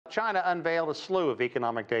China unveiled a slew of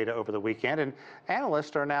economic data over the weekend, and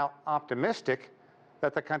analysts are now optimistic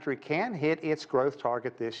that the country can hit its growth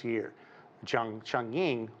target this year. Cheng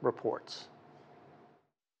Ying reports.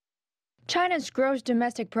 China's gross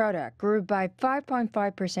domestic product grew by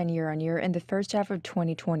 5.5% year-on-year in the first half of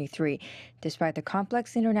 2023, despite the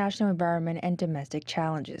complex international environment and domestic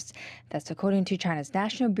challenges. That's according to China's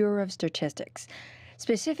National Bureau of Statistics.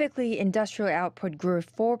 Specifically, industrial output grew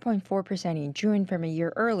 4.4% in June from a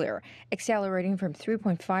year earlier, accelerating from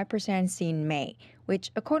 3.5% seen in May, which,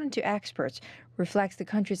 according to experts, reflects the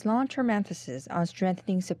country's long-term emphasis on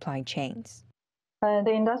strengthening supply chains.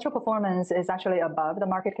 The industrial performance is actually above the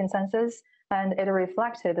market consensus, and it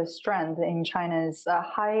reflected the strength in China's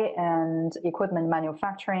high-end equipment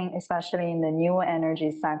manufacturing, especially in the new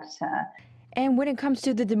energy sector. And when it comes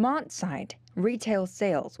to the demand side, retail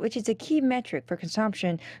sales, which is a key metric for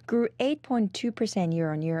consumption, grew 8.2%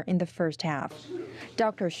 year-on-year in the first half.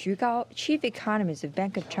 Dr. Xu Gao, chief economist of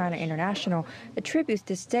Bank of China International, attributes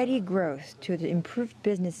the steady growth to the improved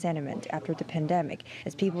business sentiment after the pandemic,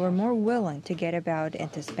 as people are more willing to get about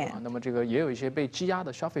and to spend.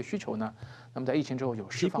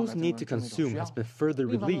 People's need to consume has been further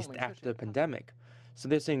released after the pandemic, so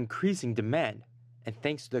there's an increasing demand. And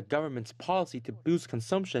thanks to the government's policy to boost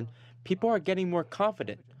consumption, people are getting more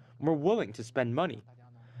confident, more willing to spend money.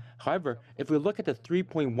 However, if we look at the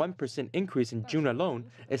 3.1% increase in June alone,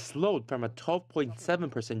 it slowed from a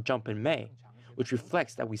 12.7% jump in May, which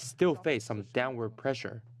reflects that we still face some downward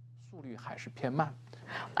pressure.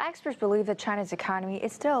 Experts believe that China's economy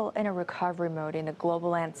is still in a recovery mode in the global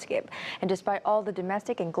landscape. And despite all the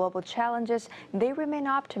domestic and global challenges, they remain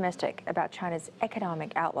optimistic about China's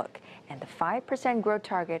economic outlook. And the 5% growth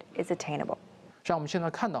target is attainable. Given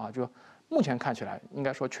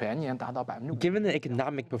the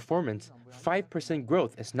economic performance, 5%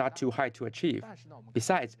 growth is not too high to achieve.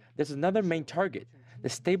 Besides, there's another main target, the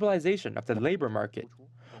stabilization of the labor market.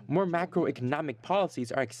 More macroeconomic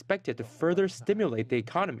policies are expected to further stimulate the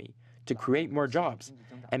economy, to create more jobs,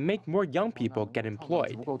 and make more young people get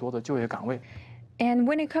employed. And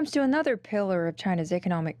when it comes to another pillar of China's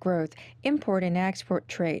economic growth, import and export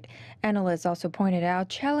trade, analysts also pointed out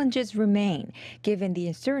challenges remain, given the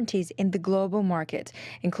uncertainties in the global market,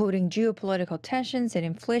 including geopolitical tensions and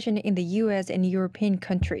inflation in the U.S. and European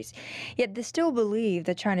countries. Yet they still believe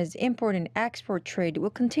that China's import and export trade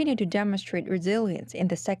will continue to demonstrate resilience in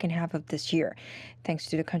the second half of this year, thanks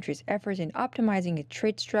to the country's efforts in optimizing its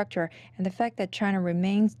trade structure and the fact that China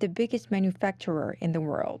remains the biggest manufacturer in the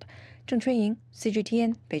world. Zheng Chunying,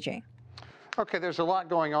 CGTN, Beijing. Okay, there's a lot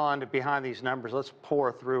going on behind these numbers. Let's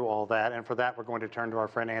pour through all that. And for that, we're going to turn to our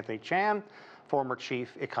friend Anthony Chan, former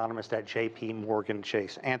chief economist at JPMorgan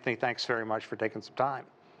Chase. Anthony, thanks very much for taking some time.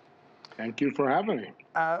 Thank you for having me.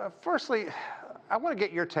 Firstly, I want to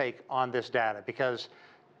get your take on this data, because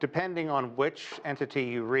depending on which entity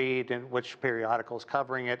you read and which periodical is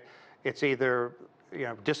covering it, it's either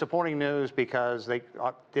disappointing news because they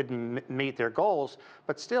didn't meet their goals,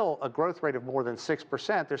 but still a growth rate of more than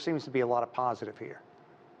 6%, there seems to be a lot of positive here.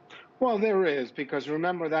 Well, there is, because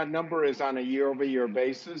remember that number is on a year-over-year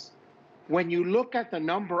basis. When you look at the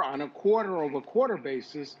number on a quarter-over-quarter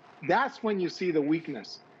basis, that's when you see the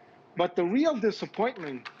weakness. But the real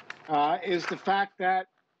disappointment is the fact that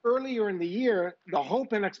earlier in the year, the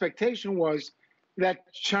hope and expectation was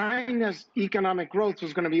that China's economic growth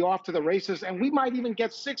was going to be off to the races, and we might even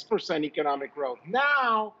get 6% economic growth.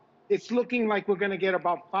 Now, it's looking like we're going to get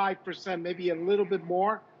about 5%, maybe a little bit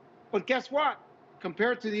more. But guess what?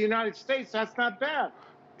 Compared to the United States, that's not bad.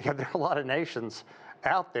 Yeah, there are a lot of nations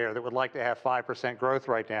out there that would like to have 5% growth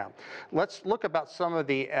right now. Let's look about some of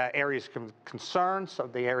the areas of concern, some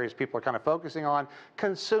of the areas people are kind of focusing on.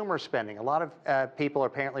 Consumer spending. A lot of people are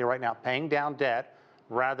apparently right now paying down debt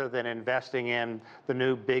rather than investing in the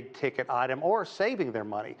new big ticket item or saving their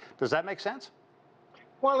money. Does that make sense?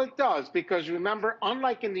 Well, it does, because remember,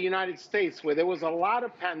 unlike in the United States, where there was a lot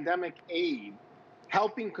of pandemic aid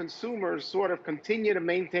helping consumers sort of continue to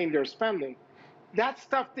maintain their spending, that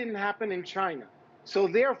stuff didn't happen in China. So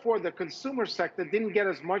therefore, the consumer sector didn't get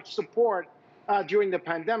as much support during the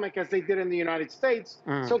pandemic as they did in the United States.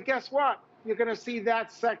 So guess what? You're going to see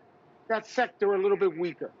that sector a little bit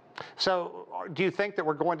weaker. So do you think that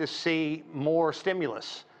we're going to see more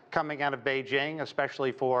stimulus coming out of Beijing,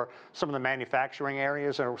 especially for some of the manufacturing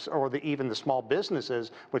areas or even the small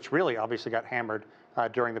businesses, which really obviously got hammered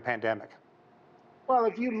during the pandemic? Well,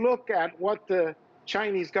 if you look at what the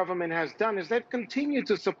Chinese government has done, is they've continued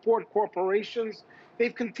to support corporations.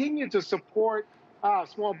 They've continued to support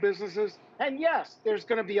small businesses. And yes, there's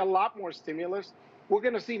going to be a lot more stimulus. We're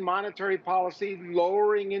going to see monetary policy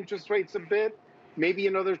lowering interest rates a bit. maybe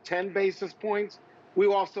another 10 basis points. We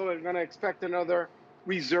also are going to expect another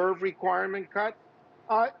reserve requirement cut.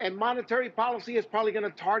 And monetary policy is probably going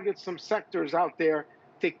to target some sectors out there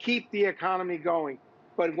to keep the economy going.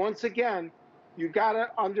 But once again, you got to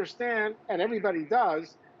understand, and everybody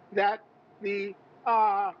does, that the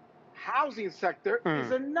housing sector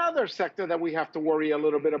is another sector that we have to worry a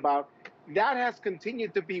little bit about. That has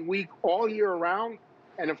continued to be weak all year round.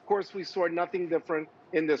 And of course, we saw nothing different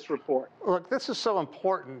in this report. Look, this is so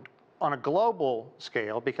important on a global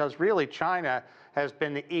scale because really China has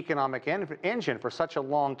been the economic engine for such a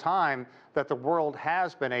long time that the world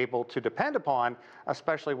has been able to depend upon,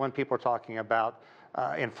 especially when people are talking about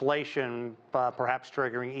inflation perhaps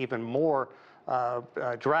triggering even more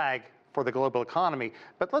drag for the global economy.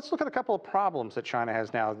 But let's look at a couple of problems that China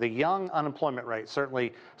has now. The young unemployment rate,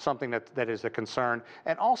 certainly something that is a concern,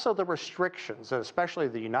 and also the restrictions that especially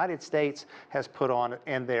the United States has put on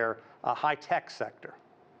in their high-tech sector.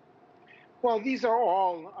 Well, these are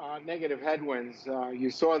all negative headwinds. You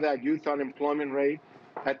saw that youth unemployment rate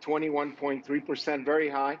at 21.3%, very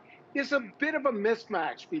high. There's a bit of a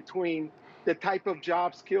mismatch between the type of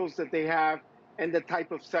job skills that they have and the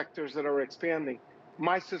type of sectors that are expanding.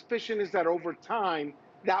 My suspicion is that over time,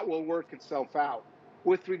 that will work itself out.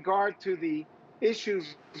 With regard to the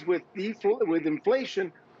issues with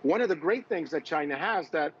inflation, one of the great things that China has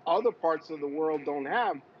that other parts of the world don't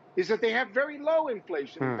have is that they have very low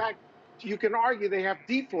inflation. In fact, you can argue they have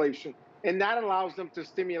deflation, and that allows them to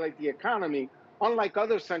stimulate the economy, unlike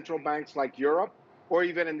other central banks like Europe or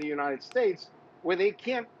even in the United States, where they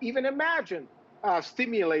can't even imagine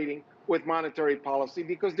stimulating with monetary policy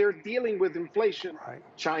because they're dealing with inflation. Right.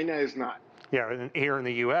 China is not. Yeah, and here in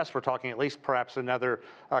the U.S., we're talking at least perhaps another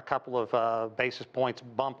couple of basis points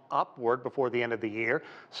bump upward before the end of the year.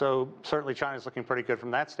 So certainly China's looking pretty good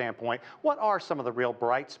from that standpoint. What are some of the real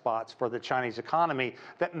bright spots for the Chinese economy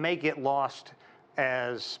that may get lost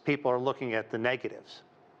as people are looking at the negatives?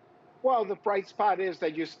 Well, the bright spot is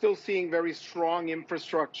that you're still seeing very strong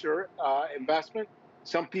infrastructure investment.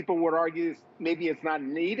 Some people would argue maybe it's not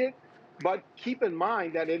needed, but keep in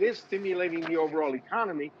mind that it is stimulating the overall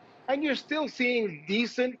economy. And you're still seeing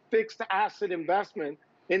decent fixed asset investment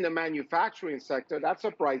in the manufacturing sector. That's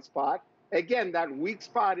a bright spot. Again, that weak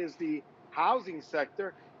spot is the housing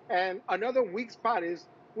sector. And another weak spot is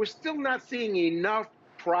we're still not seeing enough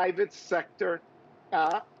private sector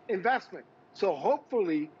investment. So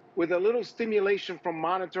hopefully, with a little stimulation from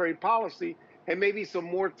monetary policy and maybe some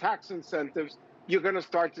more tax incentives, you're going to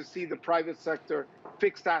start to see the private sector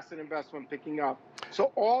fixed asset investment picking up.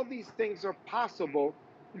 So all these things are possible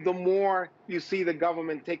the more you see the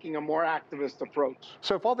government taking a more activist approach.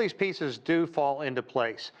 So if all these pieces do fall into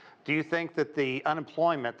place, do you think that the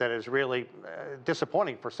unemployment that is really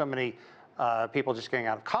disappointing for so many people just getting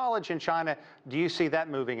out of college in China, do you see that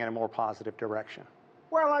moving in a more positive direction?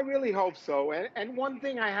 Well, I really hope so. And one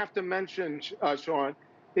thing I have to mention, Sean,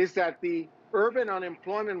 is that the urban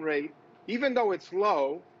unemployment rate, even though it's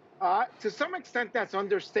low, to some extent that's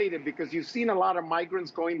understated because you've seen a lot of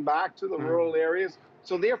migrants going back to the rural areas.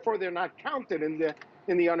 So therefore, they're not counted in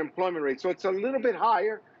the unemployment rate. So it's a little bit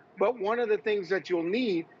higher. But one of the things that you'll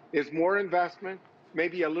need is more investment,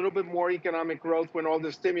 maybe a little bit more economic growth when all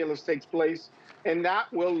the stimulus takes place. And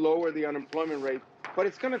that will lower the unemployment rate. But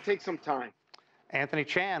it's going to take some time. Anthony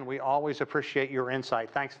Chan, we always appreciate your insight.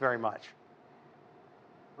 Thanks very much.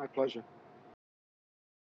 My pleasure.